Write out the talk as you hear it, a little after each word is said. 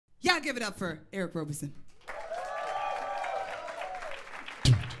Y'all give it up for Eric Roberson.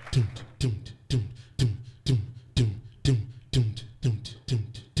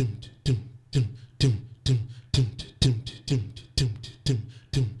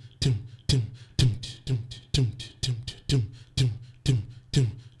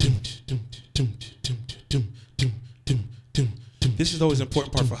 This is always an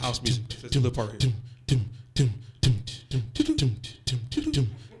important part for house music. Let's do the part here.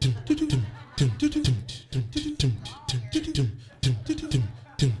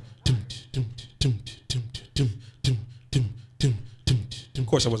 Of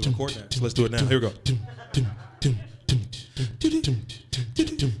course, I wasn't recording that, so let's do it now. Here we go.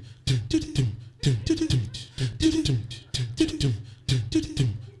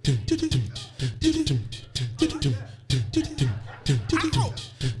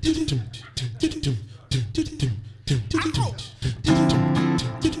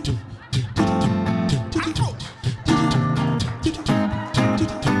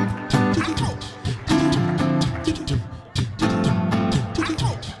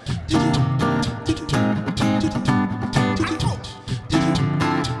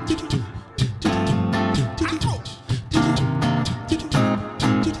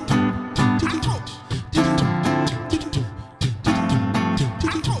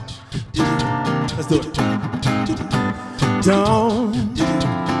 Don't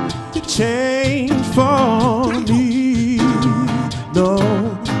change for me, no,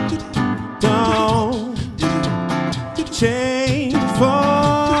 don't change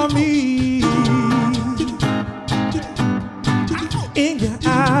for me. In your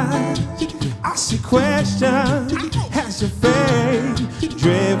eyes, I see questions as your face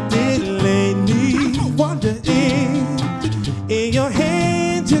drifted lately, wondering in your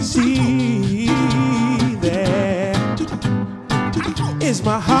hands you see is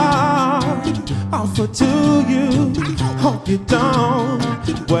my heart offered to you. Hope you don't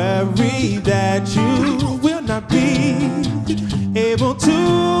worry that you will not be able to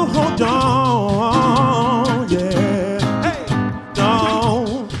hold on. Yeah, hey,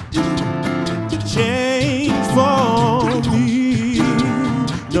 don't change for me.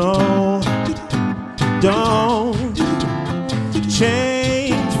 No, don't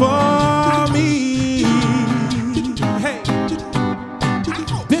change for me.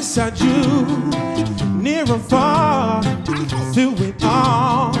 Beside you, near and far, through it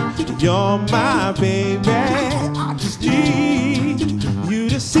all, you're my baby. I just need you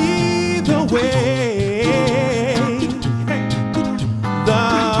to see the way, the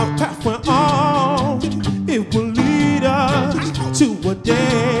path we're on. It will lead us to a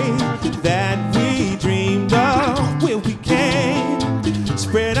day that we dreamed of, where we can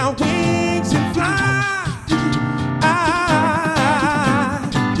spread our wings and fly.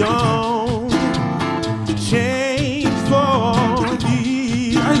 Don't change for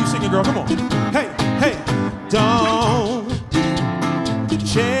me. How you singing, girl? Come on. Hey, hey. Don't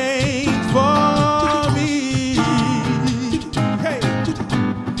change for me. Hey,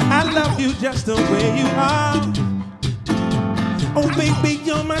 I love you just the way you are. Oh, baby,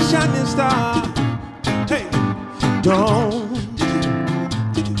 you're my shining star. Hey, don't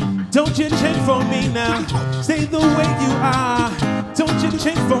you change for me now. Stay the way you are. Don't you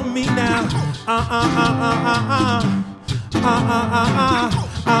change for me now.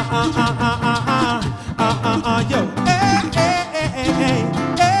 Yo. Hey, hey, hey, hey, hey.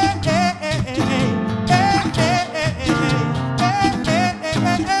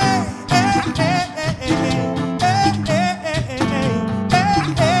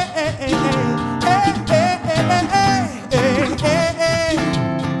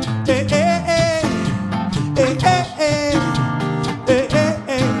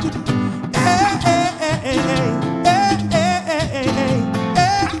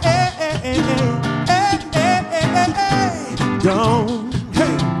 Don't,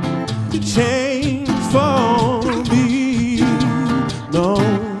 hey, change for me. No,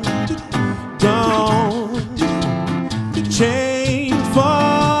 don't change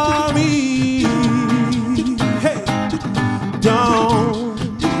for me. Hey, don't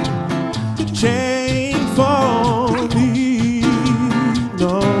change for me.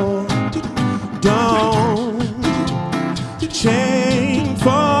 No, don't change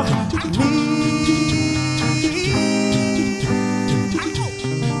for me.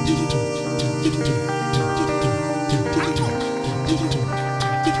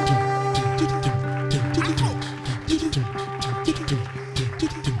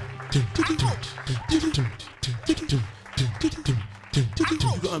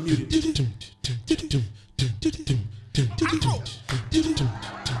 You got unmuted.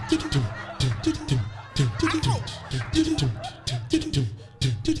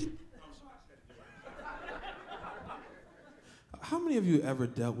 ever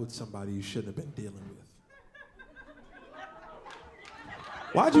dealt with somebody you shouldn't have been dealing with?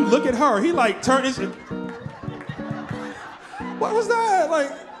 Why'd you look at her? He like turned his... What was that? Like,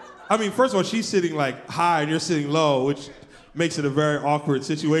 I mean, first of all, she's sitting like high and you're sitting low, which makes it a very awkward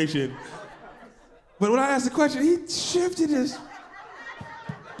situation. But when I asked the question, he shifted his...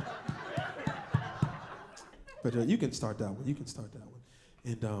 But you can start that one. You can start that one.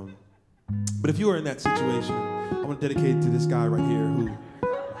 And but if you were in that situation, I want to dedicate it to this guy right here who...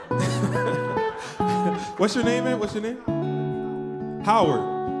 What's your name, man? What's your name? Howard.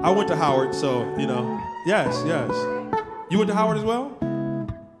 I went to Howard, so, you know. Yes, yes. You went to Howard as well?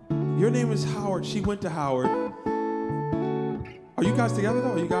 Your name is Howard. She went to Howard. Are you guys together,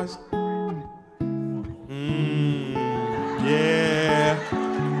 though? Are you guys? Yeah.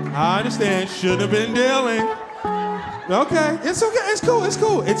 I understand. Shouldn't have been dealing. Okay. It's okay. It's cool. It's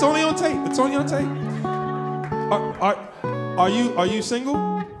cool. It's only on tape. It's only on tape. Are you single?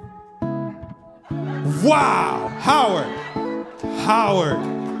 Wow. Howard.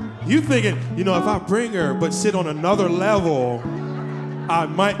 You thinking, you know, if I bring her but sit on another level, I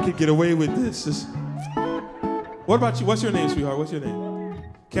might could get away with this. What about you? What's your name, sweetheart? What's your name?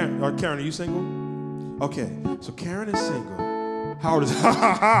 Karen, are you single? Okay, so Karen is single. Howard is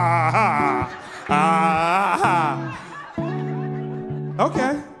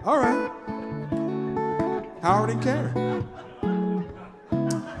Okay, all right. Howard and Karen.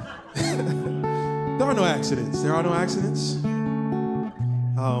 There are no accidents. There are no accidents.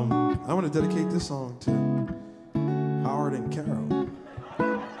 I want to dedicate this song to Howard and Carol.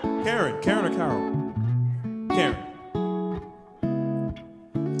 Karen or Carol? Karen.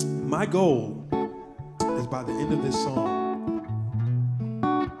 My goal is by the end of this song,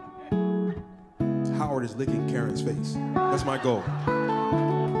 Howard is licking Karen's face. That's my goal.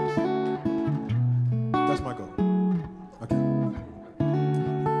 That's my goal. Okay.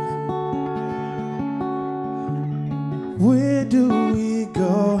 Where do we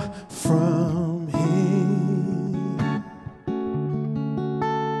go from here?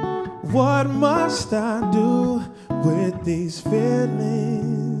 What must I do with these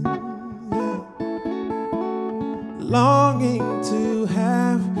feelings? Yeah. Longing to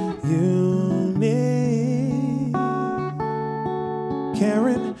have you near.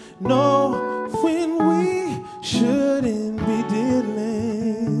 Karen, know when we shouldn't be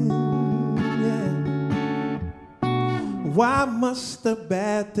dealing. Yeah. Why must the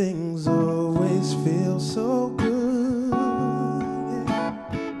bad things always feel so good? Yeah.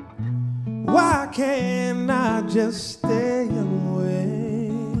 Why can't I just stay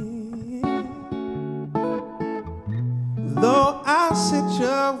away? Though our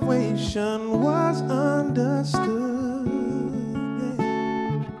situation was understood,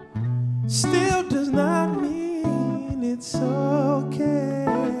 yeah, still does not mean it's okay.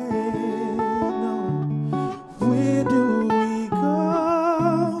 No. Where do we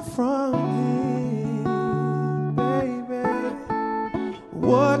go from here, baby?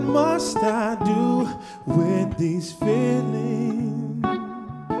 What must I do with these feelings?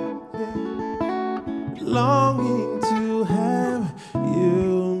 Yeah. Longing to have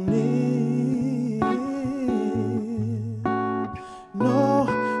you near. No,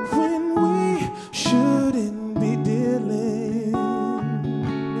 when we shouldn't be dealing.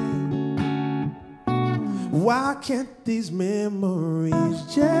 Yeah. Why can't these memories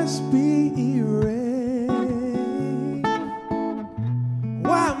just be erased?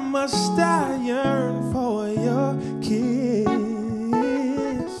 Why must I yearn for your kiss?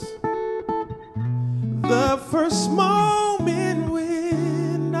 The first moment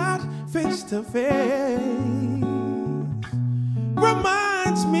we're not face to face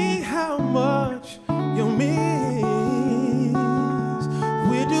reminds me how much you miss.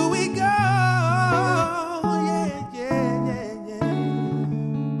 Where do we go? Yeah, yeah, yeah, yeah,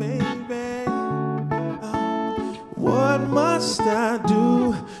 baby. What must I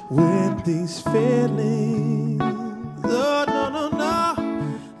do with these feelings? Oh, no, no, no.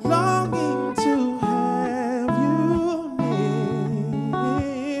 Longing to have you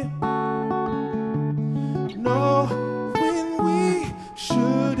near. No, when we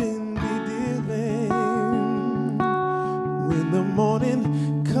shouldn't be dealing. When the morning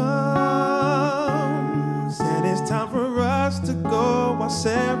comes and it's time for us to go our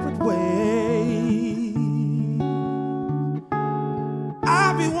separate ways,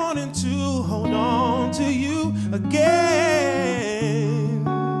 I'll be wanting to hold on to you again.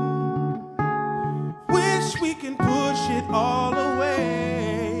 Wish we can push it all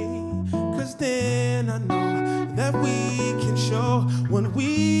away, 'cause then I know that we can show what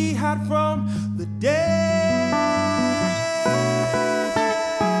we had from the day.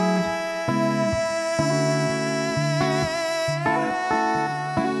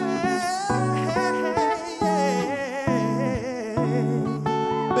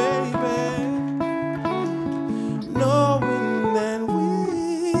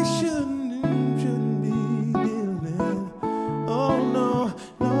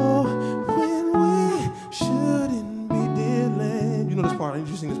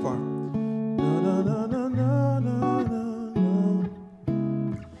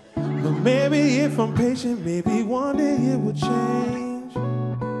 I'm patient, maybe one day it will change.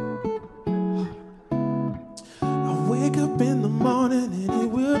 I wake up in the morning and it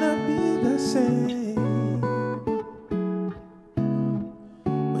will not be the same.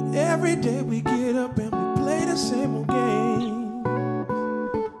 But every day we get up and we play the same old game.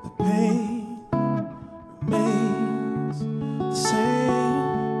 The pain remains the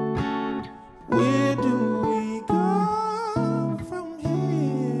same. Where do we go from here?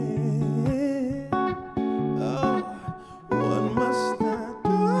 Oh, what must I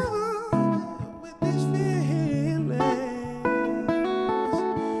do with this feeling?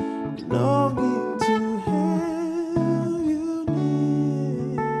 Longing to have you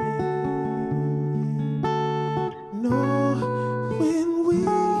near. Know when we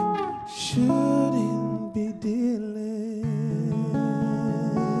shouldn't be dealing.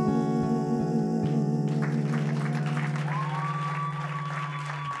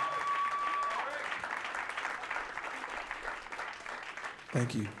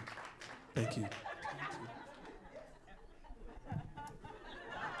 Thank you. Thank you.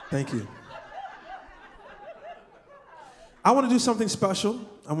 Thank you. I want to do something special.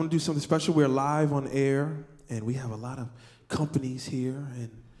 We're live on air, and we have a lot of companies here,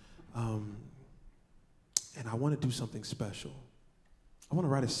 and I want to do something special. I want to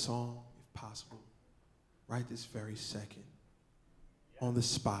write a song, if possible, right this very second, on the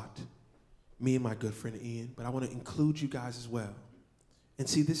spot, me and my good friend Ian, but I want to include you guys as well. And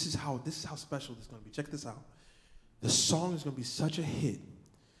see, this is how special this is going to be. Check this out. The song is going to be such a hit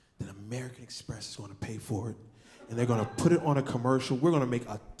that American Express is going to pay for it, and they're going to put it on a commercial. We're going to make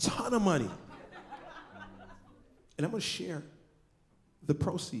a ton of money. And I'm going to share the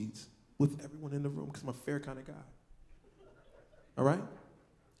proceeds with everyone in the room because I'm a fair kind of guy. All right?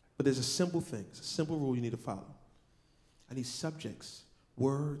 But there's a simple thing. It's a simple rule you need to follow. I need subjects,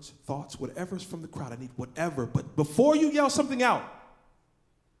 words, thoughts, whatever's from the crowd. I need whatever. But before you yell something out,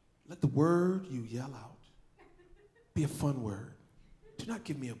 let the word you yell out be a fun word. Do not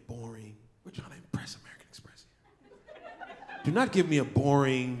give me a boring, we're trying to impress American Express here. Do not give me a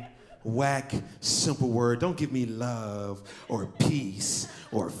boring, whack, simple word. Don't give me love or peace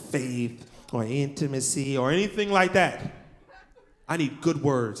or faith or intimacy or anything like that. I need good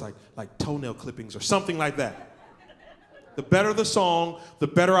words like toenail clippings or something like that. The better the song, the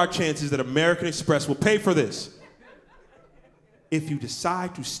better our chances that American Express will pay for this. If you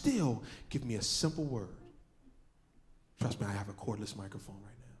decide to still give me a simple word, trust me, I have a cordless microphone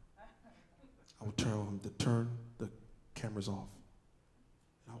right now. I will turn the cameras off,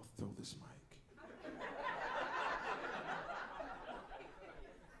 and I will throw this mic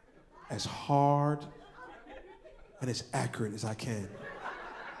as hard and as accurate as I can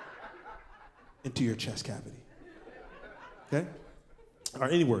into your chest cavity. Okay? All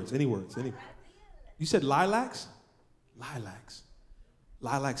right, any words? You said lilacs? Lilacs.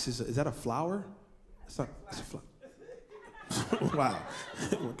 Lilacs, is that a flower? It's a flower. Wow.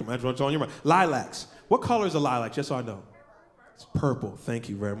 Imagine what's on your mind. Lilacs. What color is a lilac, just so I know? It's purple. Thank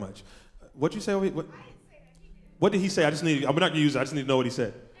you very much. What'd you say? What did he say? I'm not going to use it. I just need to know what he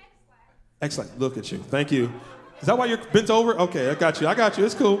said. Excellent. Look at you. Thank you. Is that why you're bent over? Okay, I got you.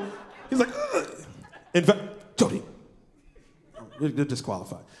 It's cool. He's like, Jody. You're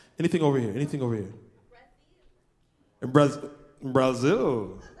disqualified. Anything over here? In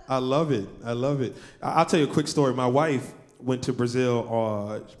Brazil. I love it. I'll tell you a quick story. My wife went to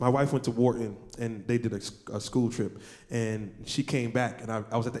Brazil. My wife went to Wharton, and they did a school trip. And she came back, and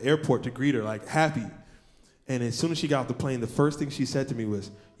I was at the airport to greet her, like, happy. And as soon as she got off the plane, the first thing she said to me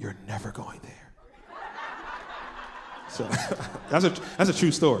was, "You're never going there." So that's a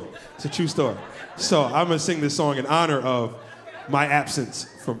true story. It's a true story. So I'm going to sing this song in honor of my absence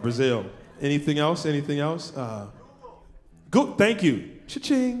from Brazil. Anything else? Good. Thank you.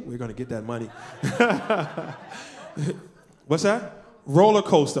 Cha-ching. We're going to get that money. What's that? Roller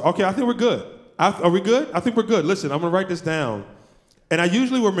coaster. Okay, I think we're good. Are we good? I think we're good. Listen, I'm going to write this down. And I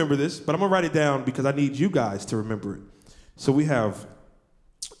usually remember this, but I'm going to write it down because I need you guys to remember it. So we have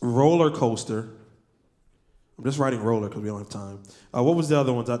roller coaster. I'm just writing roller because we don't have time. What was the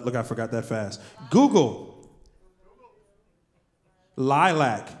other ones? Look, I forgot that fast. Google.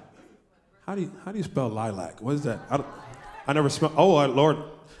 Lilac. How do you spell lilac? What is that? I never smell. Oh, Lord.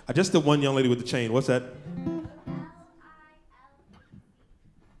 I just did one young lady with the chain. What's that?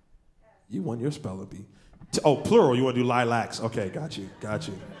 You won your spelling bee. Oh, plural. You want to do lilacs. Okay, got you. Got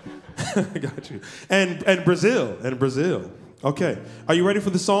you. And Brazil. Okay. Are you ready for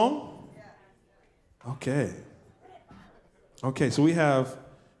the song? Okay. Okay, so we have,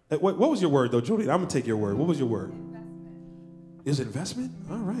 what was your word, though, Judy? I'm going to take your word. What was your word? Investment. Is it investment?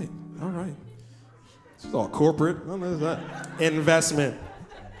 All right. It's all corporate. What is that? Investment.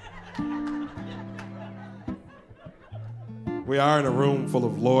 We are in a room full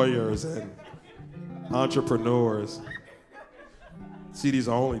of lawyers and entrepreneurs. CDs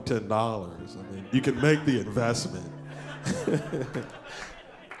are only $10. I mean, you can make the investment.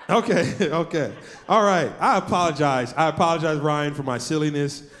 Okay. All right. I apologize, Ryan, for my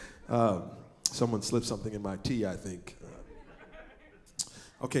silliness. Someone slipped something in my tea, I think.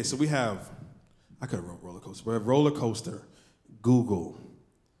 Okay, so we have, I could have wrote roller coaster. We have roller coaster, Google,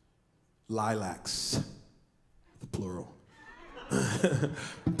 lilacs, the plural,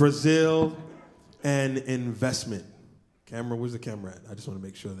 Brazil, and investment. Camera, where's the camera at? I just want to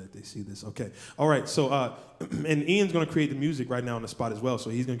make sure that they see this. Okay. All right. So, and Ian's going to create the music right now on the spot as well. So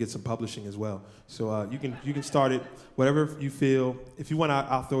he's going to get some publishing as well. So you can start it, whatever you feel. If you want,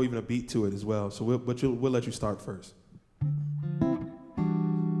 I'll throw even a beat to it as well. So we'll let you start first.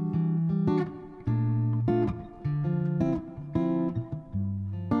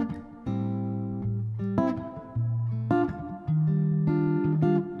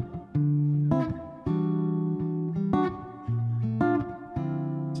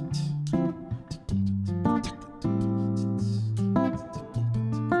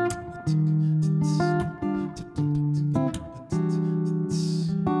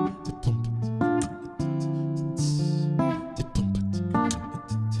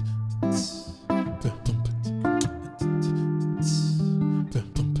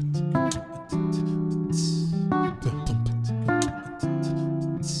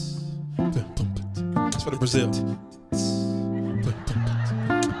 For the Brazil.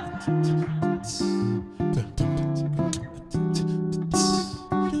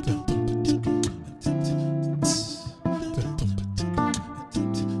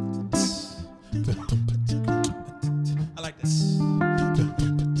 I like this.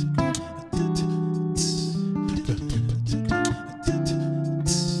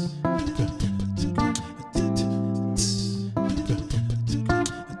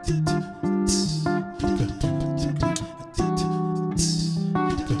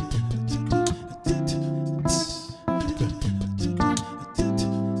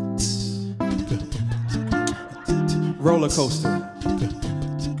 Roller coaster,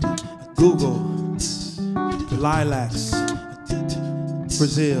 Google, lilacs,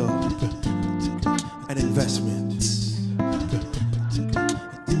 Brazil, and investment.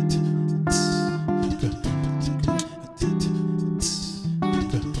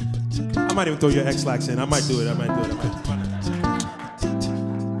 I might even throw your X-Lax in. I might do it.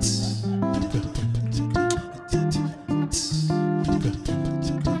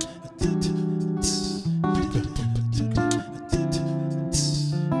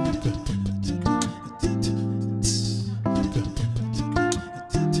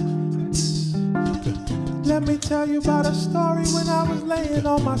 Let me tell you about a story when I was laying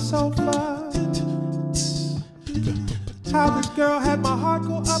on my sofa. How this girl had my heart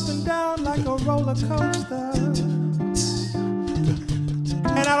go up and down like a roller coaster.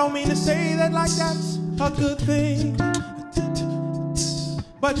 And I don't mean to say that like that's a good thing,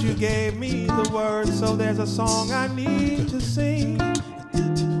 but you gave me the words, so there's a song I need to sing.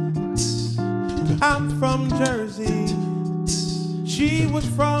 I'm from Jersey, she was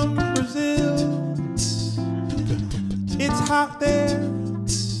from Brazil. It's hot there,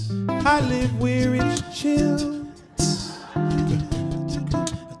 I live where it's chill.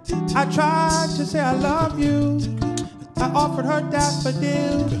 I tried to say I love you, I offered her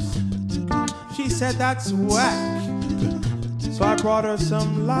daffodils. She said that's whack, so I brought her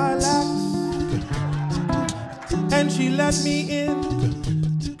some lilacs. And she let me in,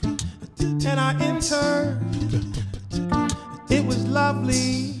 and I entered. It was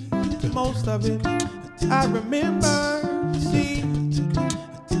lovely, most of it I remember. See,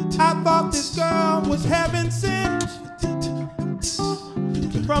 I thought this girl was heaven sent.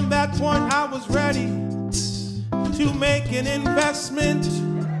 From that point I was ready to make an investment.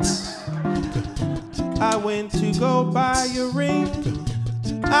 I went to go buy a ring,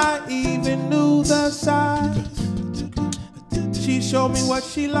 I even knew the size. She showed me what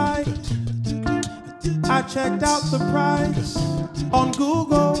she liked, I checked out the price on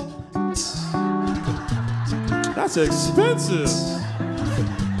Google. That's expensive.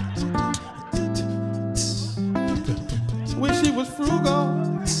 Wish she was frugal.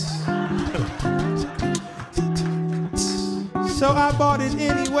 So I bought it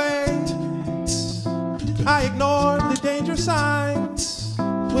anyway. I ignored the danger signs.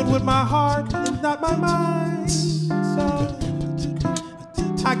 Went with my heart and not my mind. So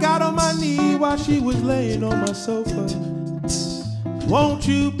I got on my knee while she was laying on my sofa. Won't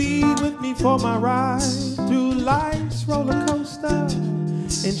you be with me for my ride through life's roller coaster? And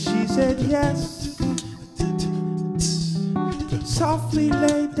she said yes. Softly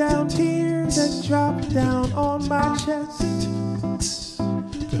laid down tears that dropped down on my chest.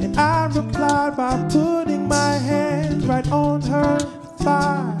 And I replied by putting my hand right on her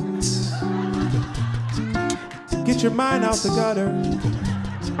thigh. Get your mind out the gutter.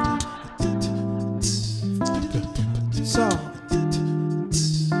 So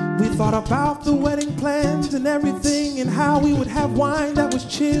we thought about the wedding plans and everything, and how we would have wine that was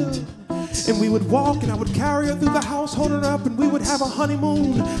chilled. And we would walk and I would carry her through the house, hold her up, and we would have a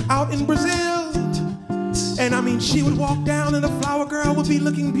honeymoon out in Brazil. And I mean, she would walk down and the flower girl would be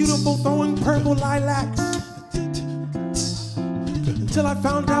looking beautiful, throwing purple lilacs. Until I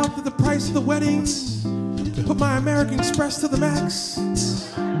found out that the price of the wedding put my American Express to the max.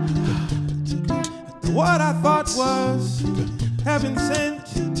 What I thought was heaven sent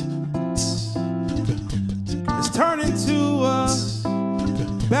has turned into a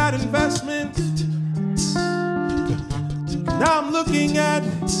bad investment. Now I'm looking at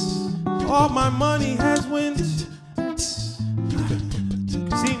all my money has went.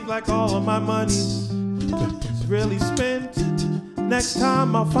 Seems like all of my money is really spent. Next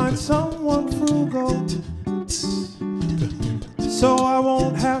time I'll find someone frugal, so I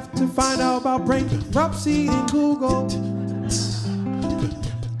won't have to find out about bankruptcy in Google.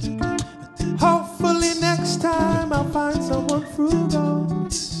 Hopefully next time I'll find someone frugal.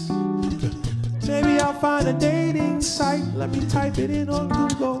 Maybe I'll find a dating site. Let me type it in on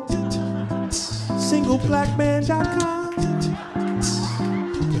Google. Singleblackman.com,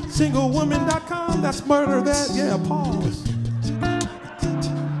 singlewoman.com. That's murder that. Yeah, pause.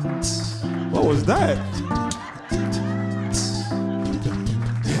 What was that?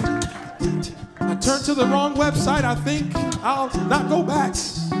 I turned to the wrong website. I think I'll not go back.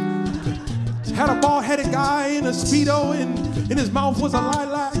 Had a bald-headed guy in a Speedo, and in his mouth was a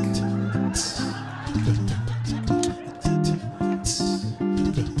lilac.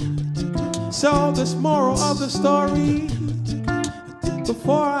 So this moral of the story,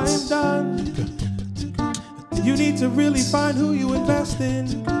 before I am done, you need to really find who you invest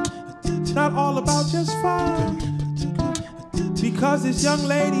in. It's not all about just fun, because this young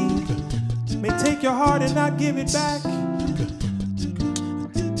lady may take your heart and not give it back,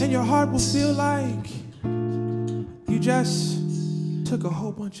 and your heart will feel like you just took a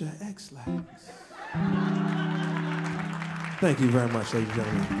whole bunch of X-lax. Thank you very much, ladies and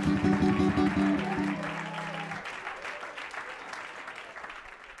gentlemen.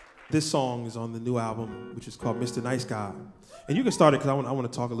 This song is on the new album, which is called Mr. Nice Guy. And you can start it, because I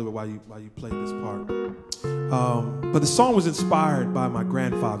want to talk a little bit while you play this part. But the song was inspired by my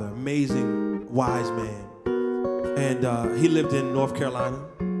grandfather, amazing, wise man. And he lived in North Carolina,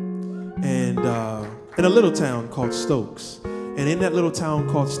 and in a little town called Stokes. And in that little town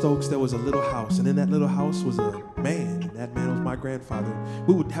called Stokes, there was a little house. And in that little house was a man. And that man was my grandfather.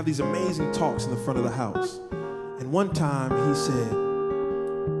 We would have these amazing talks in the front of the house. And one time he said,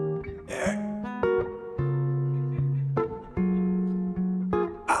 "Eric,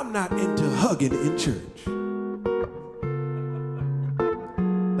 I'm not into hugging in church."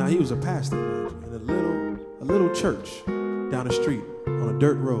 Now he was a pastor, mind you, in a little church down the street on a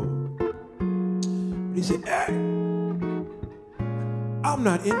dirt road. And he said, "Eric, I'm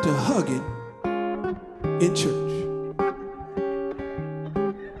not into hugging in church."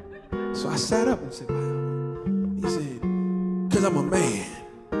 So I sat up and said, "Wow." He said, "Because I'm a man.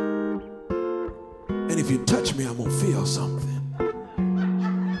 And if you touch me, I'm going to feel something."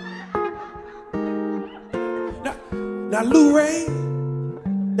 Now Lou Ray,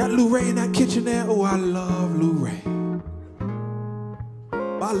 in that kitchen there, oh, I love Lou Ray.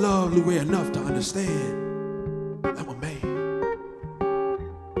 I love Lou Ray enough to understand I'm a man.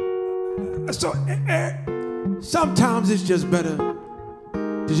 So sometimes it's just better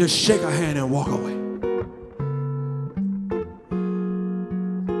to just shake a hand and walk away.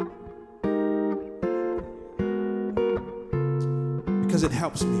 Because it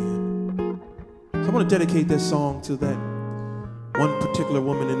helps me. So I want to dedicate this song to that one particular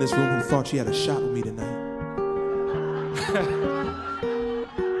woman in this room who thought she had a shot with me tonight.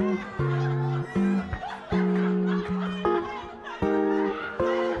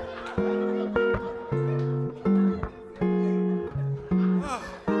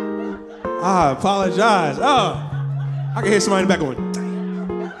 I apologize. Oh, I can hear somebody in the back going,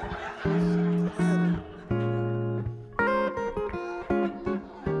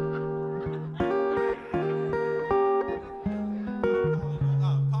 I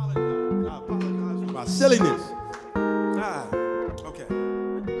apologize for my silliness. Okay.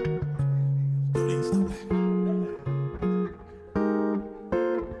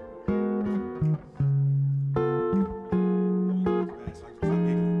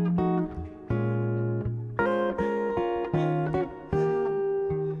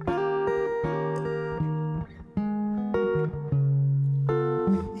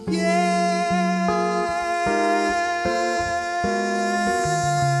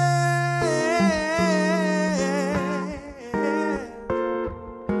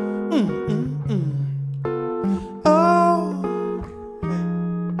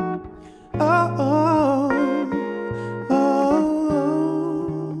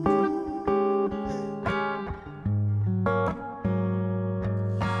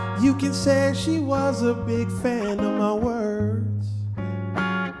 She said she was a big fan of my words,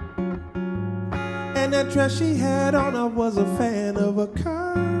 and that dress she had on, I was a fan of her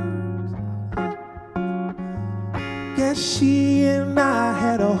curves. Guess she and I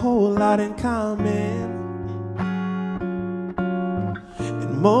had a whole lot in common.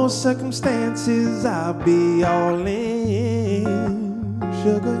 In most circumstances I'll be all in,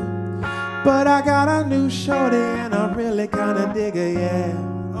 sugar, but I got a new shorty and I really kinda dig her, yeah.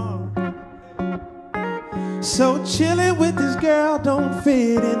 So chillin' with this girl don't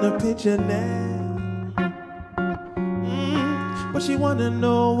fit in the picture now. But she wanna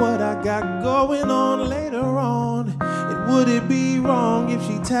know what I got going on later on. And would it be wrong if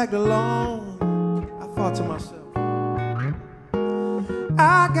she tagged along? I thought to myself,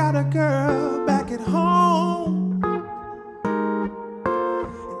 I got a girl back at home,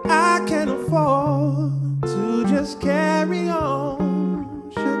 and I can't afford to just carry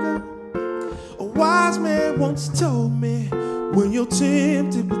on, sugar. A wise man once told me, when you're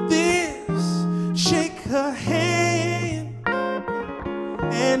tempted with this, shake her hand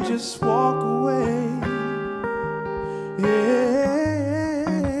and just walk away. Yeah.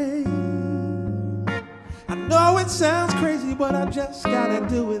 I know it sounds crazy, but I just gotta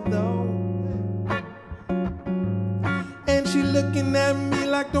do it though. And she looking at me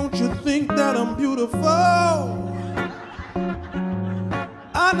like, don't you think that I'm beautiful?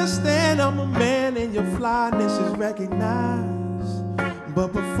 Understand I'm a man and your flyness is recognized,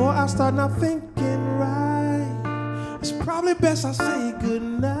 but before I start not thinking right, it's probably best I say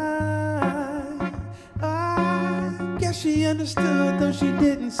goodnight. I guess she understood, though she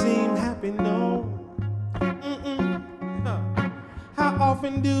didn't seem happy, no. How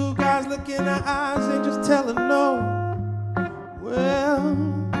often do guys look in her eyes and just tell her no? Well,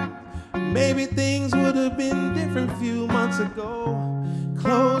 maybe things would have been different a few months ago.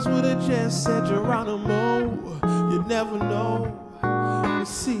 Clothes would have just said Geronimo. You never know. You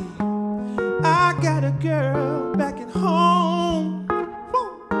see, I got a girl back at home,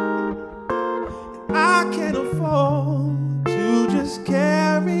 and I can't afford to just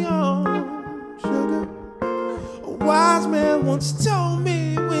carry on, sugar. A wise man once told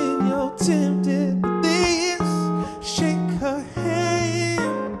me, when you're tempted with this, shake her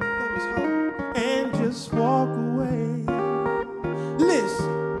hand, that was hard, and just walk away.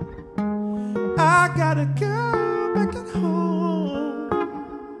 Listen, I got a girl back at home,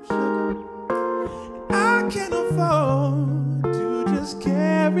 sugar. I can't afford to just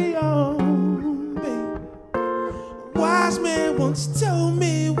carry on, babe. A wise man once told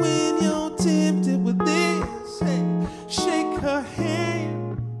me, when you're tempted with this, hey, shake her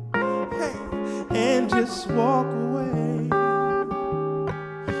hand, hey, and just walk away.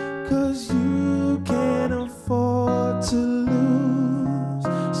 'Cause you can't afford to lose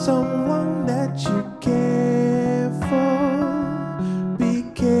someone that you care for. Be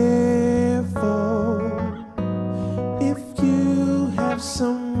careful. If you have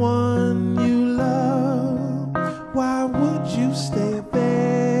someone you love, why would you stay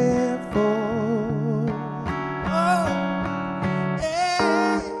there for? Oh,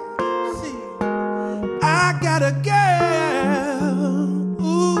 hey, see, I got a girl,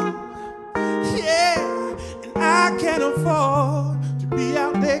 ooh, yeah, and I can't afford to be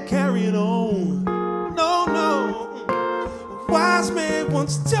out there carrying on. No, no. A wise man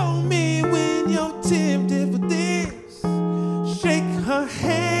once told me, when you're tempted for this, shake her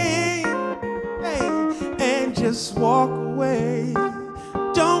hand, hey, and just walk away.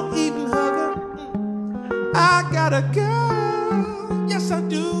 Don't even hug her. I got a girl, yes I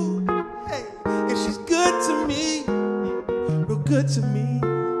do, hey, and she's good to me, real good to me.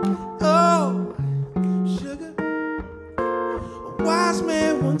 Oh, sugar. A wise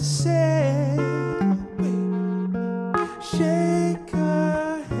man once said, shake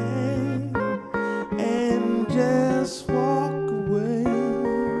her hand and just walk away.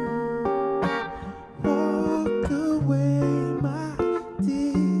 Walk away, my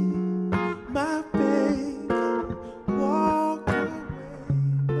dear, my baby. Walk away,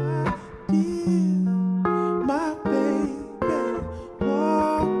 my dear, my baby.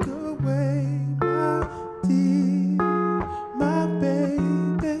 Walk away, my dear, my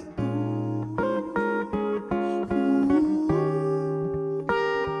baby.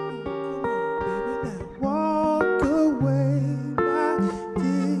 Walk away, my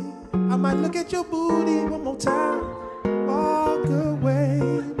dear. I might look at your booty one more time. Walk away,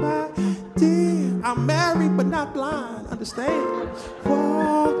 my dear. I'm married but not blind, understand?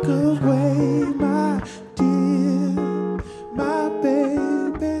 Walk away, my dear, my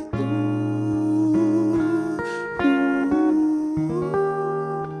baby. Ooh, ooh.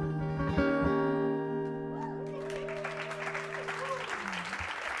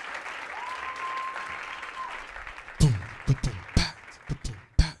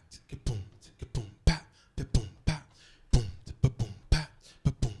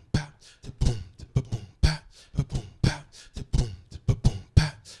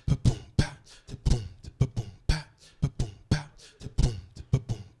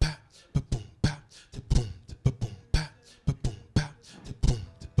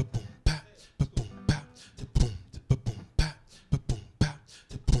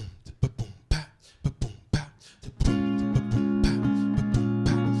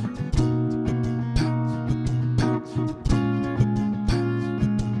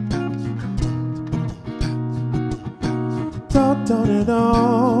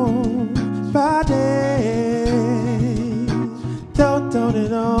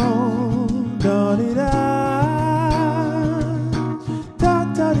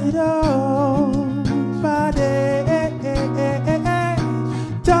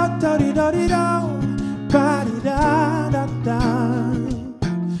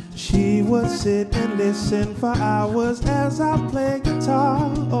 She would sit and listen for hours as I play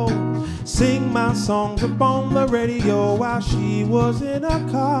guitar. Oh, sing my songs upon the radio while she was in a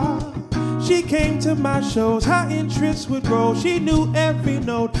car. She came to my shows, her interest would grow. She knew every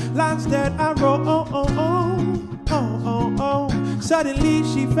note, lines that I wrote. Oh, oh, oh, oh, oh, oh. Suddenly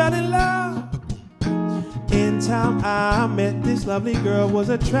she fell in love. In time I met this lovely girl, was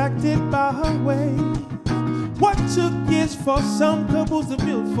attracted by her way. What took years for some couples to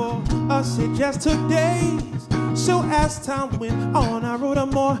build, for us it just took days. So as time went on, I wrote her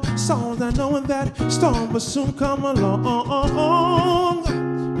more songs, I knowing that storm would soon come along,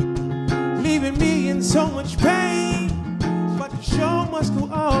 leaving me in so much pain. But the show must go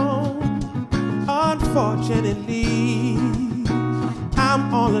on. Unfortunately,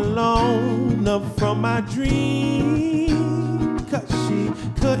 I'm all alone up from my dream. 'Cause she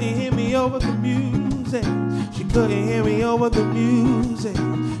couldn't hear me over the music. She couldn't hear me over the music.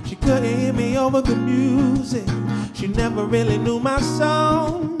 She couldn't hear me over the music. She never really knew my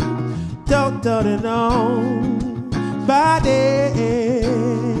song. Don't body.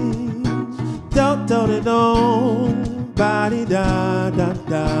 Don't body da da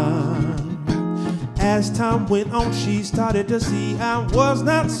da. As time went on, she started to see I was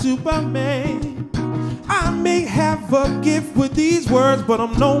not Superman. I may have a gift with these words, but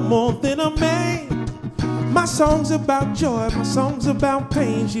I'm no more than a man. My song's about joy, my song's about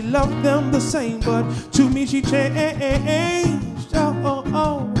pain. She loved them the same, but to me she changed. Oh, oh,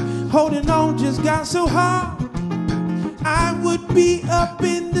 oh, holding on just got so hard. I would be up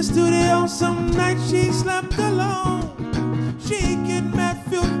in the studio some nights she slept alone. She'd get mad,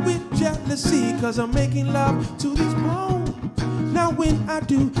 filled with jealousy, 'cause I'm making love to these poems. Now when I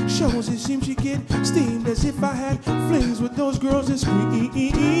do shows, it seems she get steamed, as if I had flings with those girls that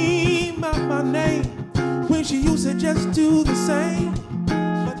scream out my name, when she used to just do the same.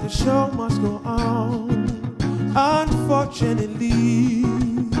 But the show must go on. Unfortunately,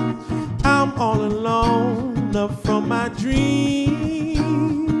 I'm all alone up from my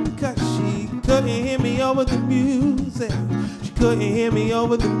dream. 'Cause she couldn't hear me over the music. She couldn't hear me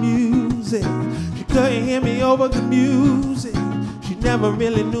over the music. She couldn't hear me over the music. She never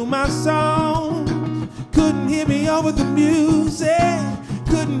really knew my song. Couldn't hear me over the music.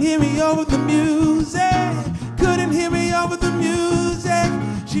 Couldn't hear me over the music. Couldn't hear me over the music.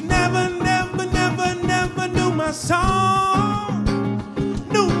 She never knew my song.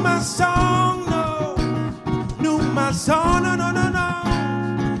 Knew my song, no. Knew my song, no, no, no, no.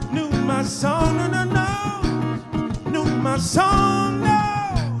 Knew my song, no, no, no. Knew my song, no.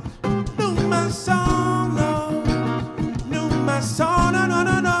 Knew my song, no. Knew my song, no, no,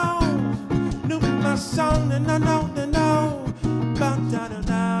 no, no. Knew my song, no, no, no, no, no. Bow down,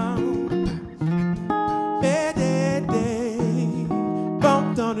 down.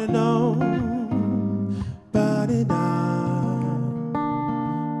 Bump down, down. Body down.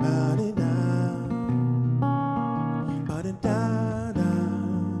 Body down. Body down.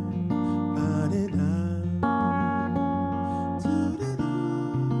 Body down.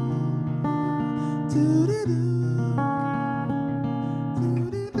 Do-do-do.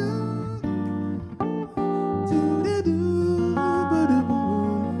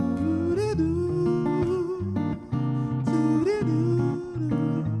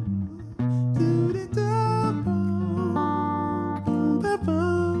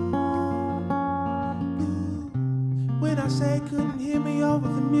 When I say couldn't hear me over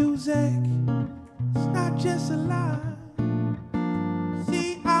the music, it's not just a lie.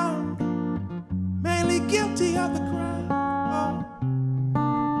 See, I'm mainly guilty of the crime. Oh,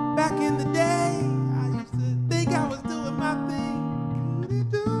 back in the day, I used to think I was doing my thing.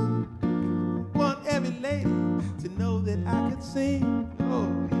 Want every lady to know that I could sing. Oh,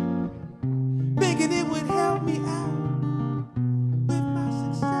 thinking it would help me out with my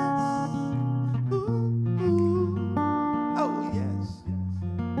success. Oh, yes.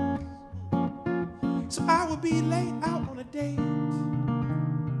 So I would be late out on a date.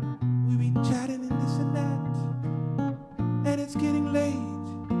 We'd be chatting and this and that. And it's getting late.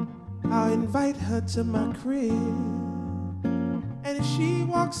 I'll invite her to my crib. And if she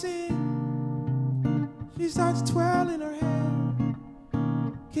walks in, she starts twirling her hair,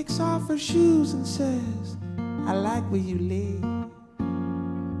 kicks off her shoes and says, I like where you live.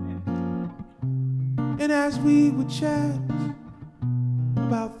 And as we would chat,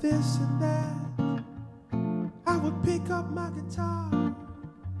 about this and that. I would pick up my guitar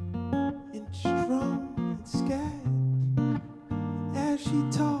and strum and scat. As she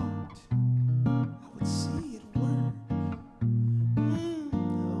talked, I would see it work.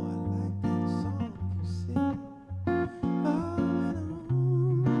 Oh, I like that song you sing. Oh,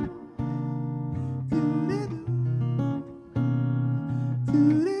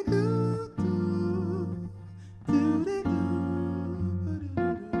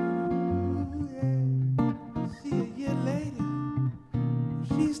 see, a year later,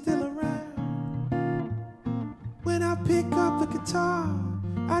 she's still around. When I pick up the guitar,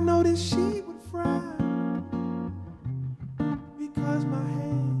 I noticed she would frown because my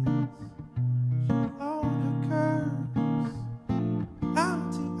hands should own her curves.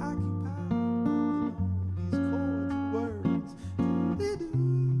 I'm too occupied with these chords and words.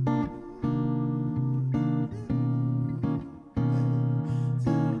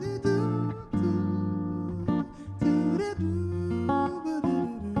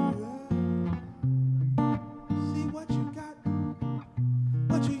 See what you got,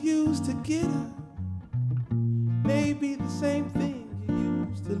 what you used to get her, may be the same thing you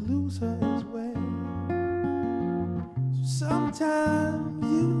used to lose her as well. So sometimes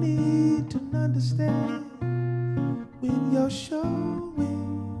you need to understand when you're showing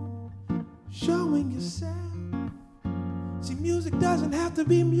yourself. See, music doesn't have to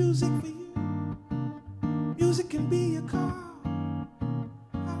be music for you. Music can be your car,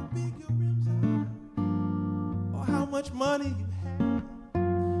 how big your rims are, or how much money you have.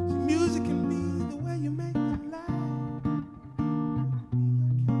 See, music can be the way you make them laugh,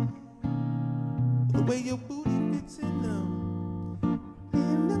 or the way your booty fits in them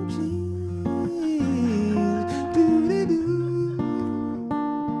jeans. Do-de-doo,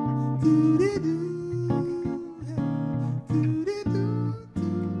 do-de-doo, do-de-doo,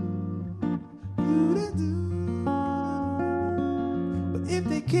 do-de-doo. But if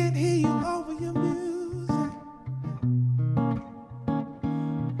they can't hear you over your music,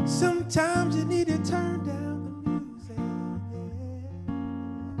 sometimes you need to turn down the music.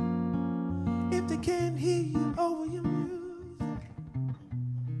 If they can't hear you over your music,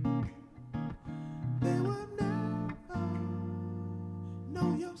 they will never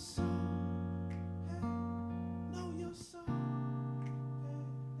know your song. Hey, know your song. Hey,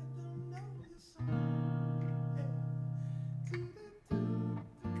 let them know your song. Hey, do-do-do,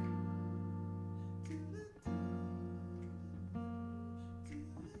 do-do-do, do-do-do.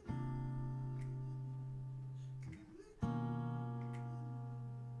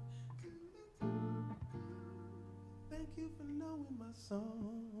 Thank you for knowing my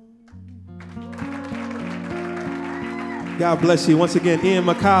song. God bless you. Once again, Ian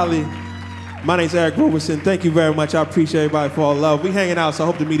McColly. My name's Eric Roberson. Thank you very much. I appreciate everybody for all the love. We hanging out, so I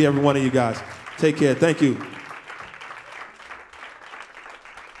hope to meet every one of you guys. Take care. Thank you.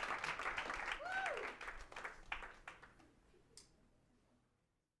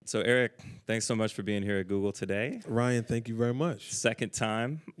 So Eric, thanks so much for being here at Google today. Ryan, thank you very much. Second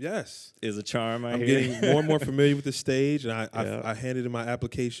time Yes. is a charm, I I'm hear. getting more and more familiar with the stage, and Yeah. I handed in my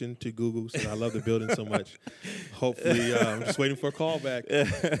application to Google, since I love the building so much. Hopefully, I'm just waiting for a call back.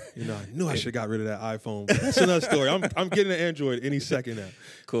 You know, I knew I should have got rid of that iPhone, but that's another story. I'm getting an Android any second now.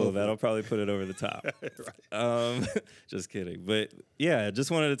 Cool, Hopefully. that'll probably put it over the top. Right. Just kidding. But yeah,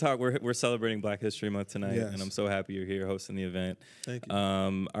 just wanted to talk. We're celebrating Black History Month tonight, Yes. and I'm so happy you're here hosting the event. Thank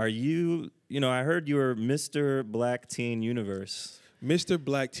you. Are you know, I heard you were Mr. Black Teen Universe. Mr.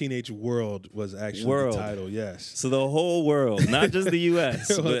 Black Teenage World was actually World. the title, yes. So the whole world, not just the U.S.,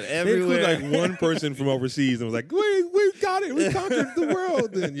 but They everywhere. included like one person from overseas and was like, we got it. We conquered the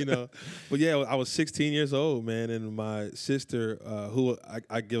world. And, you know. But yeah, I was 16 years old, man. And my sister, who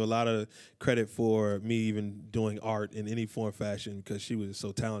I give a lot of credit for me even doing art in any form or fashion because she was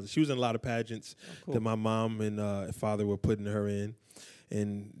so talented. She was in a lot of pageants that my mom and father were putting her in.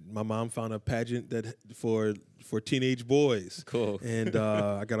 And my mom found a pageant that for teenage boys. Cool. And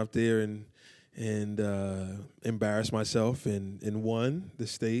I got up there and embarrassed myself and won the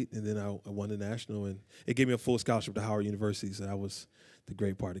state, and then I won the national, and it gave me a full scholarship to Howard University. So that was the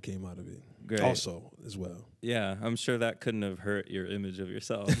great part that came out of it. Great. Also, as well. Yeah, I'm sure that couldn't have hurt your image of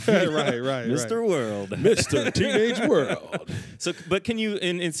yourself. right, Mr. World. Mr. Teenage World. So, but can you,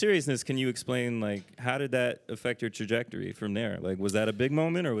 in seriousness, can you explain, like, how did that affect your trajectory from there? Like, was that a big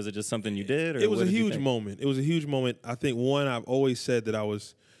moment, or was it just something you did? Or It was what a did you huge think? moment. It was a huge moment. I think, one, I've always said that I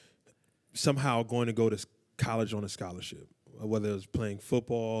was somehow going to go to college on a scholarship, whether it was playing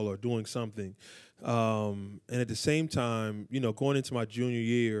football or doing something. And at the same time, you know, going into my junior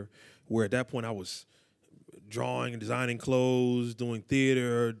year, where at that point I was drawing and designing clothes, doing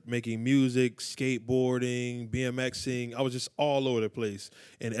theater, making music, skateboarding, BMXing. I was just all over the place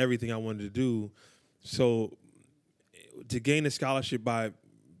in everything I wanted to do. So to gain a scholarship by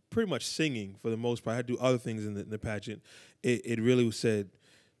pretty much singing for the most part, I had to do other things in the pageant. It really said,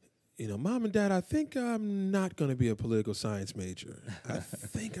 you know, Mom and Dad, I think I'm not going to be a political science major. I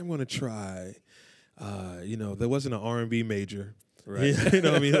think I'm going to try. You know, there wasn't an R&B major. Right. You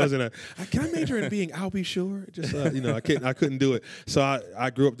know what I mean? It wasn't can I major in being I'll be sure? Just, you know, I couldn't do it. So I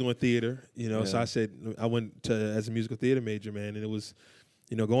grew up doing theater, you know, so I said, I went to as a musical theater major, man, and it was,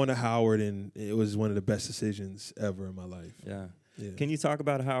 you know, going to Howard, and it was one of the best decisions ever in my life. Yeah. Can you talk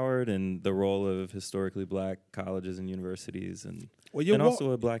about Howard and the role of historically black colleges and universities, and also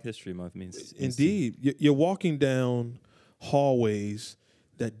what Black History Month means? Indeed. You're walking down hallways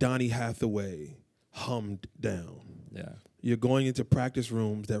that Donny Hathaway hummed down. Yeah. You're going into practice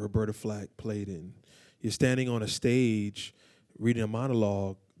rooms that Roberta Flack played in. You're standing on a stage reading a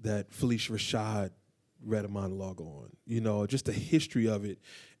monologue that Felicia Rashad read a monologue on. You know, just the history of it.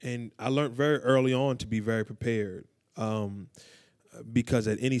 And I learned very early on to be very prepared. Because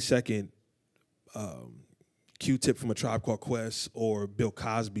at any second, Q-Tip from A Tribe Called Quest or Bill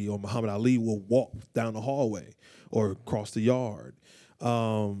Cosby or Muhammad Ali will walk down the hallway or across the yard.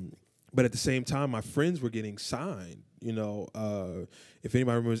 But at the same time, my friends were getting signed. You know, if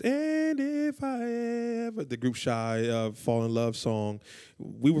anybody remembers, and if I ever, the group Shy Fall in Love song,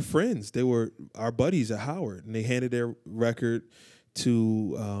 we were friends. They were our buddies at Howard, and they handed their record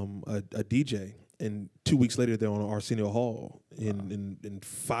to a DJ. And 2 weeks later, they're on Arsenio Hall. And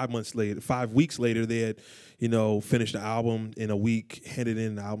 5 weeks later, they had, you know, finished the album in a week, handed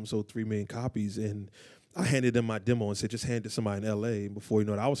in the album, sold 3 million copies. And I handed them my demo and said, just hand it to somebody in L.A. Before you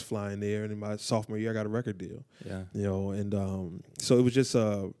know it, I was flying there. And in my sophomore year, I got a record deal. Yeah. You know, and so it was just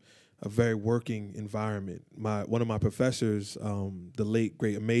a very working environment. One of my professors, the late,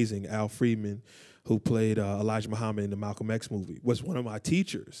 great, amazing Al Friedman, who played Elijah Muhammad in the Malcolm X movie, was one of my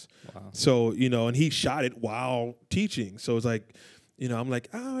teachers. Wow. So, you know, and he shot it while teaching. So it's like, you know, I'm like,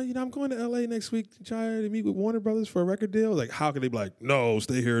 you know, I'm going to L.A. next week to try to meet with Warner Brothers for a record deal. Like, how could they be like, no,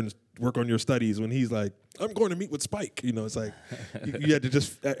 stay here and work on your studies, when he's like, I'm going to meet with Spike. You know, it's like, you had to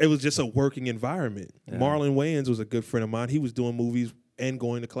just, it was just a working environment. Yeah. Marlon Wayans was a good friend of mine. He was doing movies and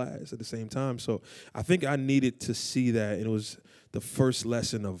going to class at the same time. So I think I needed to see that. And it was the first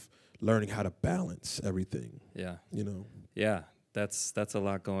lesson of learning how to balance everything. Yeah. You know? Yeah. That's a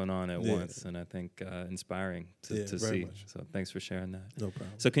lot going on at once, and I think inspiring to see. Much. So thanks for sharing that. No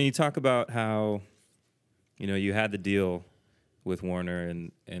problem. So can you talk about how, you know, you had the deal with Warner,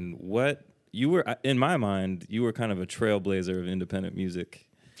 and what you were, in my mind, you were kind of a trailblazer of independent music.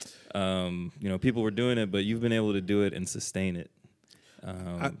 You know, people were doing it, but you've been able to do it and sustain it.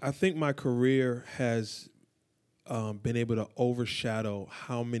 I think my career has been able to overshadow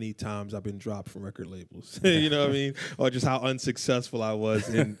how many times I've been dropped from record labels. You know what I mean? Or just how unsuccessful I was.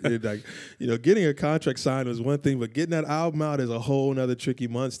 in like, you know, getting a contract signed was one thing, but getting that album out is a whole nother tricky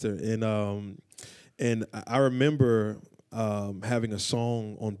monster. And I remember having a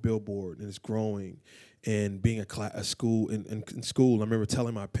song on Billboard, and it's growing, and being a school in school. I remember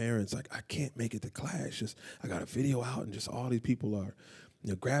telling my parents, like, I can't make it to class. Just I got a video out, and just all these people are, you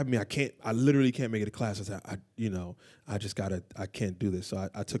know, grab me. I literally can't make it to class. I said, I can't do this. So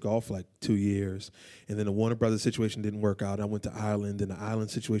I took off like 2 years, and then the Warner Brothers situation didn't work out. I went to Ireland, and the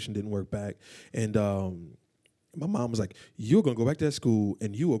Ireland situation didn't work back. And my mom was like, you're going to go back to that school,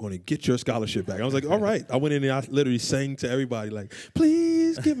 and you are going to get your scholarship back. I was like, all right. I went in and I literally sang to everybody, like,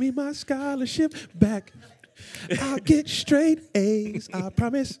 please give me my scholarship back. I'll get straight A's, I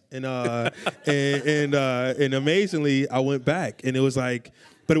promise. And amazingly, I went back, and it was like,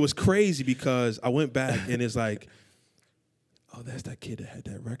 but it was crazy because I went back, and it's like, oh, that's that kid that had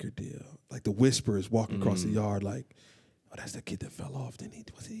that record deal. Like the whispers walking across the yard, like, oh, that's that kid that fell off.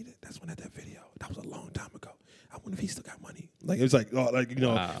 That's when I had that video. That was a long time ago. I wonder if he still got money. Like, it was like, oh, like, you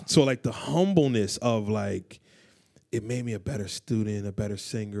know. Wow. So like the humbleness of, like, it made me a better student, a better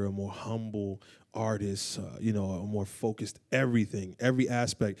singer, a more humble artist, you know, a more focused everything, every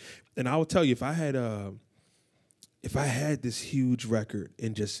aspect. And I will tell you, if I had this huge record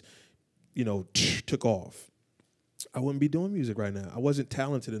and just, you know, took off, I wouldn't be doing music right now. I wasn't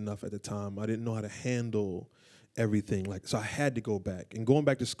talented enough at the time. I didn't know how to handle everything. Like, so I had to go back. And going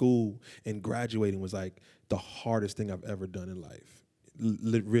back to school and graduating was like the hardest thing I've ever done in life.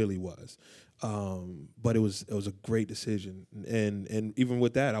 It really was. But it was a great decision. And even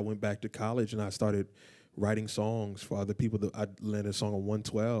with that, I went back to college and I started writing songs for other people. I landed a song on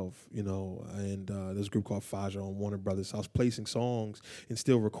 112, you know, and there's a group called Faja on Warner Brothers. So I was placing songs and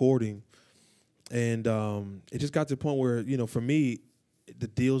still recording. And it just got to the point where, you know, for me, the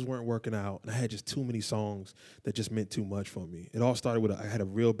deals weren't working out, and I had just too many songs that just meant too much for me. It all started with I had a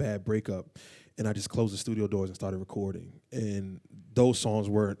real bad breakup, and I just closed the studio doors and started recording. And those songs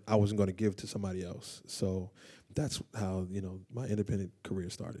I wasn't going to give to somebody else. So that's how, you know, my independent career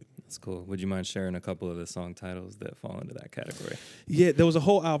started. That's cool. Would you mind sharing a couple of the song titles that fall into that category? Yeah, there was a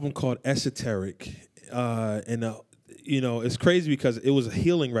whole album called Esoteric, and you know, it's crazy because it was a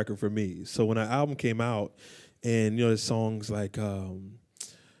healing record for me. So when the album came out, and you know, there's songs like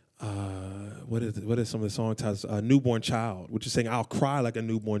what are some of the song titles? Newborn Child, which is saying I'll cry like a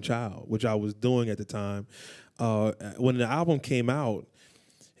newborn child, which I was doing at the time. When the album came out,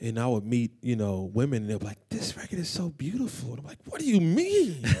 and I would meet, you know, women, and they'd be like, "This record is so beautiful." And I'm like, "What do you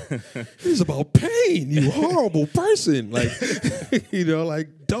mean? It's about pain, you horrible person." Like, you know, like,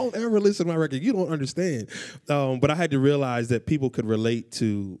 don't ever listen to my record. You don't understand. But I had to realize that people could relate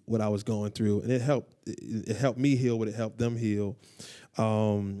to what I was going through, and it helped. It helped me heal, but it helped them heal.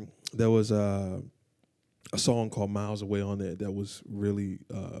 There was a song called "Miles Away" on there that was really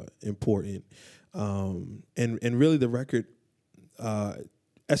important, and really the record.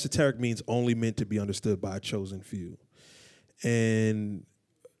 Esoteric means only meant to be understood by a chosen few. And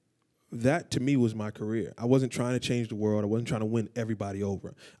that, to me, was my career. I wasn't trying to change the world. I wasn't trying to win everybody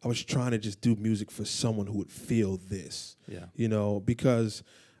over. I was trying to just do music for someone who would feel this, you know, because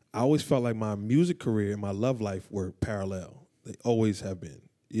I always felt like my music career and my love life were parallel. They always have been,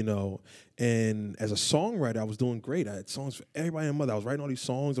 you know. And as a songwriter, I was doing great. I had songs for everybody and mother. I was writing all these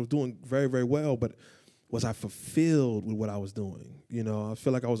songs. I was doing very, very well, but was I fulfilled with what I was doing? You know, I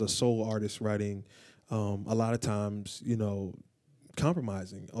feel like I was a soul artist writing, a lot of times, you know,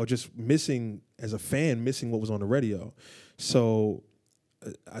 compromising or just missing, as a fan, missing what was on the radio. So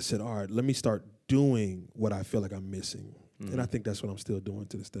I said, all right, let me start doing what I feel like I'm missing. Mm-hmm. And I think that's what I'm still doing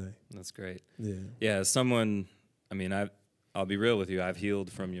to this day. That's great. Yeah. Yeah, as someone, I mean, I'll be real with you. I've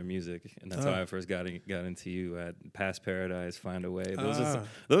healed from your music, and that's how I first got into you at Past Paradise, Find a Way.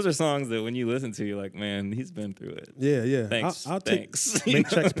 Those are songs that when you listen to, you're like, man, he's been through it. Yeah, yeah. Thanks. I'll Thanks. Make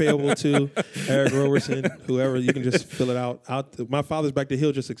checks payable to Eric Roberson, whoever. You can just fill it out. My father's back there.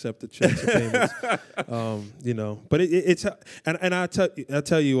 He'll just accept the checks and payments. You know, but it's and I tell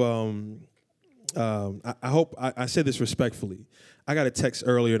you. I hope I said this respectfully. I got a text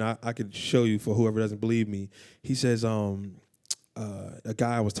earlier, and I could show you for whoever doesn't believe me. He says, a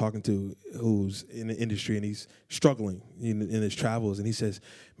guy I was talking to who's in the industry, and he's struggling in his travels, and he says,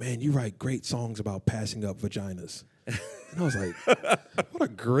 "Man, you write great songs about passing up vaginas." And I was like, what a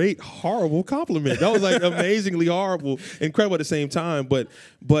great, horrible compliment. That was like amazingly horrible, incredible at the same time. But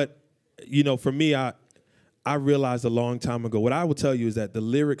you know, for me, I realized a long time ago, what I will tell you is that the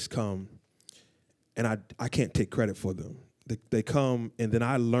lyrics come, and I can't take credit for them. They come, and then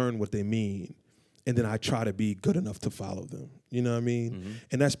I learn what they mean, and then I try to be good enough to follow them. You know what I mean? Mm-hmm.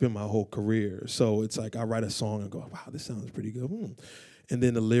 And that's been my whole career. So it's like I write a song and go, wow, this sounds pretty good. And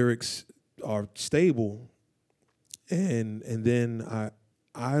then the lyrics are stable, and then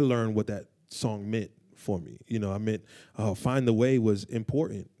I learned what that song meant for me. You know, I meant Find the Way was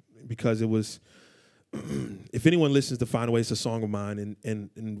important because it was, if anyone listens to Find a Way, it's a song of mine,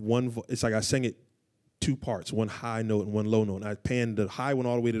 and one, it's like I sang it two parts, one high note and one low note. And I panned the high one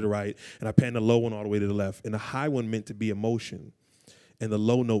all the way to the right, and I panned the low one all the way to the left. And the high one meant to be emotion, and the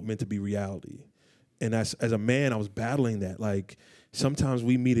low note meant to be reality. And as a man, I was battling that. Like, sometimes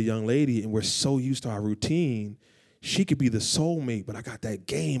we meet a young lady, and we're so used to our routine. She could be the soulmate, but I got that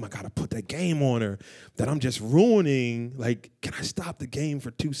game. I got to put that game on her that I'm just ruining. Like, can I stop the game for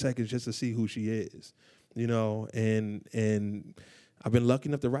 2 seconds just to see who she is? You know, and I've been lucky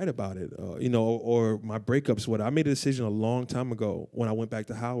enough to write about it, you know, or my breakups. I made a decision a long time ago when I went back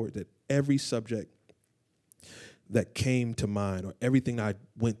to Howard that every subject that came to mind or everything I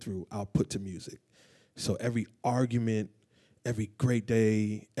went through, I'll put to music. So every argument, every great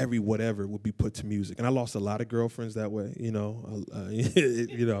day, every whatever would be put to music. And I lost a lot of girlfriends that way, you know.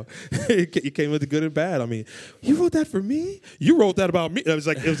 You know, it came with the good and bad. I mean, you wrote that for me? You wrote that about me? It was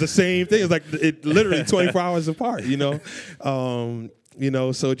the same thing. It was like it literally 24 hours apart, you know. You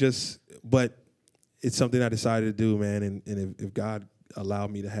know, so but it's something I decided to do, man. And if God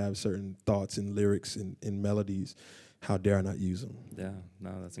allowed me to have certain thoughts and lyrics and melodies, how dare I not use them? Yeah,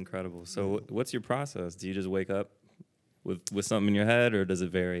 no, that's incredible. So what's your process? Do you just wake up with something in your head, or does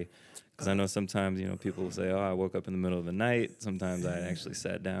it vary? Because I know sometimes, you know, people will say, oh, I woke up in the middle of the night. Sometimes I actually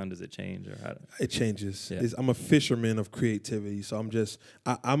sat down. Does it change, or how? It changes. Yeah. I'm a fisherman of creativity, so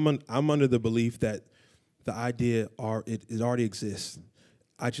I'm under the belief that the idea it already exists.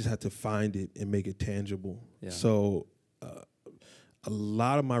 I just have to find it and make it tangible. Yeah. So a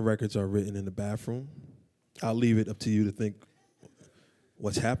lot of my records are written in the bathroom. I'll leave it up to you to think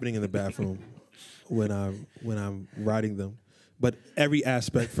what's happening in the bathroom when I'm writing them. But every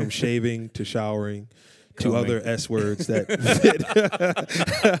aspect from shaving to showering to other S words that fit.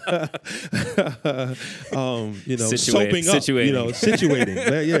 Soaping up,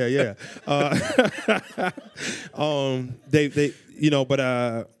 situating. But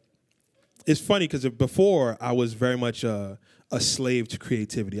it's funny because before I was very much a slave to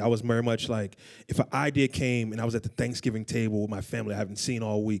creativity. I was very much like, if an idea came and I was at the Thanksgiving table with my family I haven't seen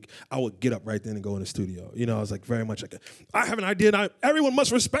all week, I would get up right then and go in the studio. I was like very much like, I have an idea and everyone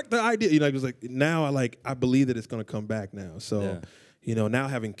must respect the idea. It was like, now I believe that it's going to come back now. So, now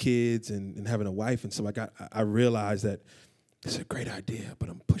having kids and having a wife and stuff, I realized that it's a great idea, but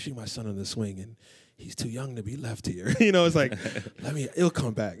I'm pushing my son in the swing and he's too young to be left here. It's like, it'll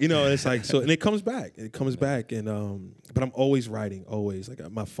come back. And it's like, and it comes back. It comes back. And but I'm always writing, always.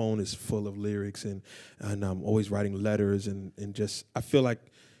 Like my phone is full of lyrics and I'm always writing letters and just, I feel like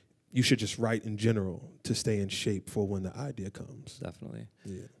you should just write in general to stay in shape for when the idea comes. Definitely.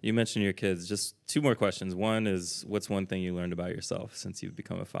 Yeah. You mentioned your kids. Just two more questions. One is, what's one thing you learned about yourself since you've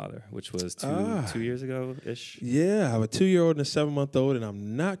become a father, which was 2 years ago-ish? Yeah, I have a 2-year-old and a 7-month-old, and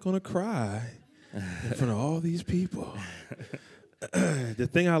I'm not going to cry in front of all these people. The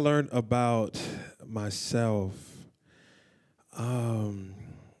thing I learned about myself, I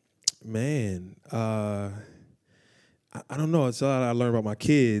don't know. It's a lot I learned about my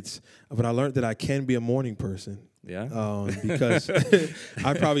kids, but I learned that I can be a morning person. Yeah. Because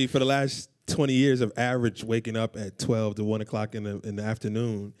I probably, for the last 20 years, have averaged waking up at 12 to 1 o'clock in the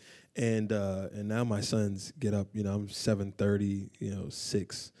afternoon. And now my sons get up, I'm 7:30,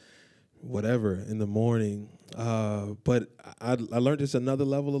 6, whatever, in the morning. But I learned it's another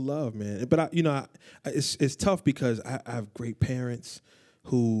level of love, man. But, it's tough because I have great parents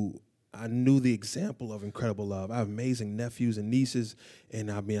who I knew the example of incredible love. I have amazing nephews and nieces, and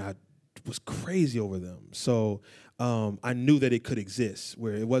I was crazy over them. So I knew that it could exist,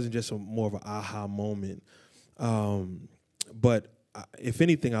 where it wasn't just more of an aha moment. But if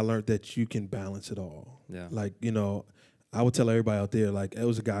anything, I learned that you can balance it all. Yeah. Like, I would tell everybody out there, like, there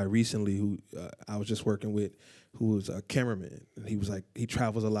was a guy recently who I was just working with who was a cameraman. And he was like, he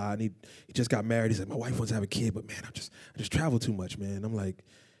travels a lot, and he just got married. He's like, my wife wants to have a kid, but, man, I just travel too much, man. I'm like,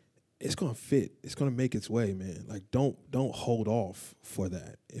 it's gonna fit. It's gonna make its way, man. Like, don't hold off for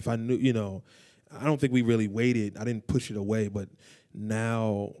that. If I knew, I don't think we really waited. I didn't push it away, but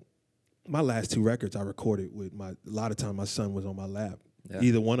now my last 2 records I recorded with a lot of time my son was on my lap. Yeah.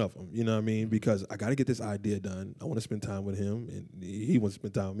 Either one of them, you know what I mean? Because I got to get this idea done. I want to spend time with him, and he wants to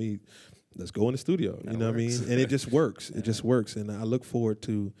spend time with me. Let's go in the studio, you know what I mean? And it just works. Yeah. It just works, and I look forward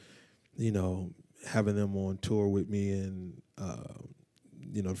to, having them on tour with me and,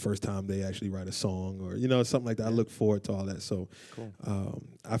 the first time they actually write a song or, something like that. I look forward to all that. So cool.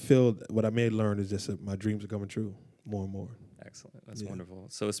 I feel what I may learn is just that my dreams are coming true more and more. Excellent. That's wonderful.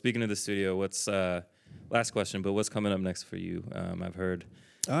 So speaking of the studio, what's last question, but what's coming up next for you? I've heard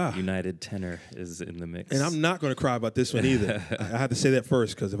United Tenor is in the mix. And I'm not going to cry about this one either. I have to say that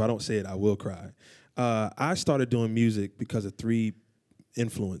first, because if I don't say it, I will cry. I started doing music because of 3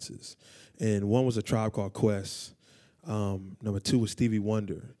 influences. And one was a Tribe Called Quest. Number 2 was Stevie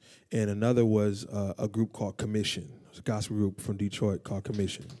Wonder. And another was a group called Commission. It was a gospel group from Detroit called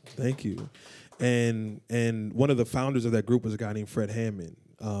Commission. Thank you. And one of the founders of that group was a guy named Fred Hammond.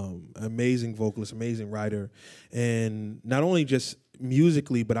 Amazing vocalist, amazing writer. And not only just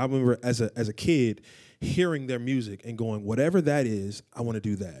musically, but I remember as a kid hearing their music and going, whatever that is, I want to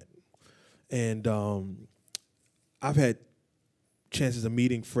do that. And I've had chances of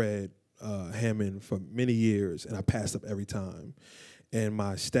meeting Fred Hammond for many years, and I passed up every time. And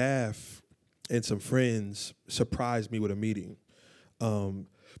my staff and some friends surprised me with a meeting. I'm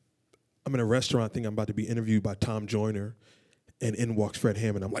in a restaurant, I think I'm about to be interviewed by Tom Joyner, and in walks Fred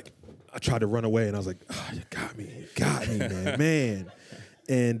Hammond. I'm like, I tried to run away, and I was like, you got me, man.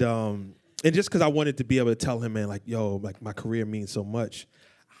 And just because I wanted to be able to tell him, man, like, yo, like, my career means so much.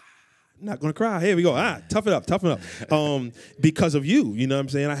 I'm not gonna cry. Here we go. Toughen up. Because of you, you know what I'm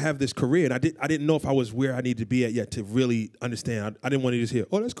saying? I have this career, and I didn't know if I was where I needed to be at yet to really understand. I didn't want to just hear,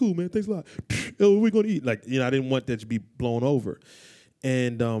 oh, that's cool, man. Thanks a lot. Oh, what we gonna eat? Like, I didn't want that to be blown over.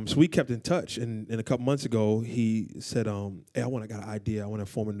 And so we kept in touch. And a couple months ago, he said, hey, I got an idea. I want to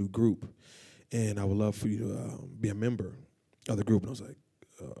form a new group, and I would love for you to be a member of the group. And I was like,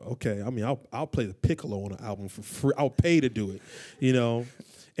 okay. I mean, I'll play the piccolo on an album for free. I'll pay to do it, you know.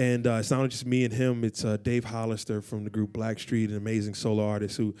 And it's not just me and him. It's Dave Hollister from the group Blackstreet, an amazing solo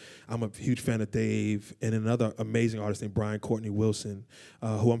artist who I'm a huge fan of Dave, and another amazing artist named Brian Courtney Wilson,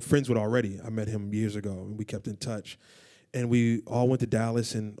 who I'm friends with already. I met him years ago, and we kept in touch. And we all went to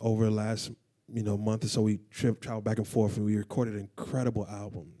Dallas, and over the last month or so, we traveled back and forth, and we recorded an incredible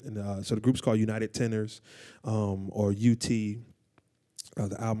album. And so the group's called United Tenors, or UT.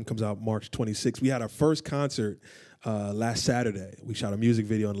 The album comes out March 26th. We had our first concert last Saturday. We shot a music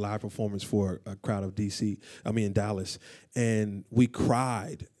video and live performance for a crowd of in Dallas. And we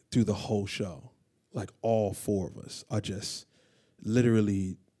cried through the whole show. Like, all four of us are just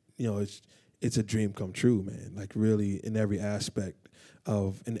literally, it's a dream come true, man. Like, really, in every aspect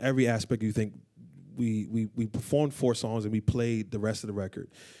you think. We performed 4 songs and we played the rest of the record.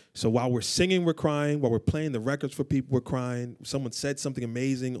 So while we're singing, we're crying. While we're playing the records for people, we're crying. Someone said something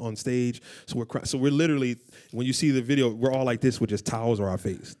amazing on stage, so we're crying. So we're literally, when you see the video, we're all like this with just towels on our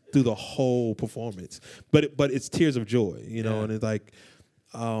face through the whole performance. But it's tears of joy, and it's like,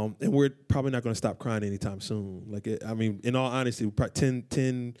 and we're probably not going to stop crying anytime soon. Like, in all honesty, we're probably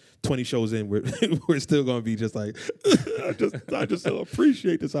 10, 20 shows in, we're still going to be just like, I just so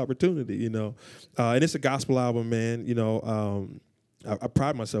appreciate this opportunity, And it's a gospel album, man. I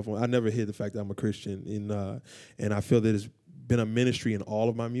pride myself on. I never hid the fact that I'm a Christian, and I feel that it's been a ministry in all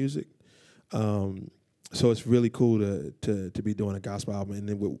of my music. So it's really cool to be doing a gospel album, and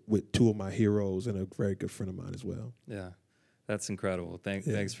then with 2 of my heroes and a very good friend of mine as well. Yeah. That's incredible.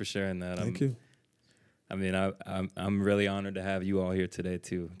 Thanks for sharing that. Thank you. I mean, I'm really honored to have you all here today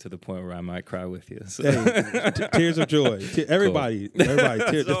too, to the point where I might cry with you. So. Hey, tears of joy. Everybody, cool.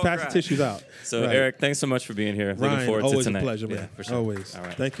 Tears. Just pass the tissues out. So, right. Eric, thanks so much for being here. Ryan, looking forward to tonight. Always a pleasure, man. Yeah, for sure. Always. All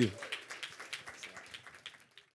right. Thank you.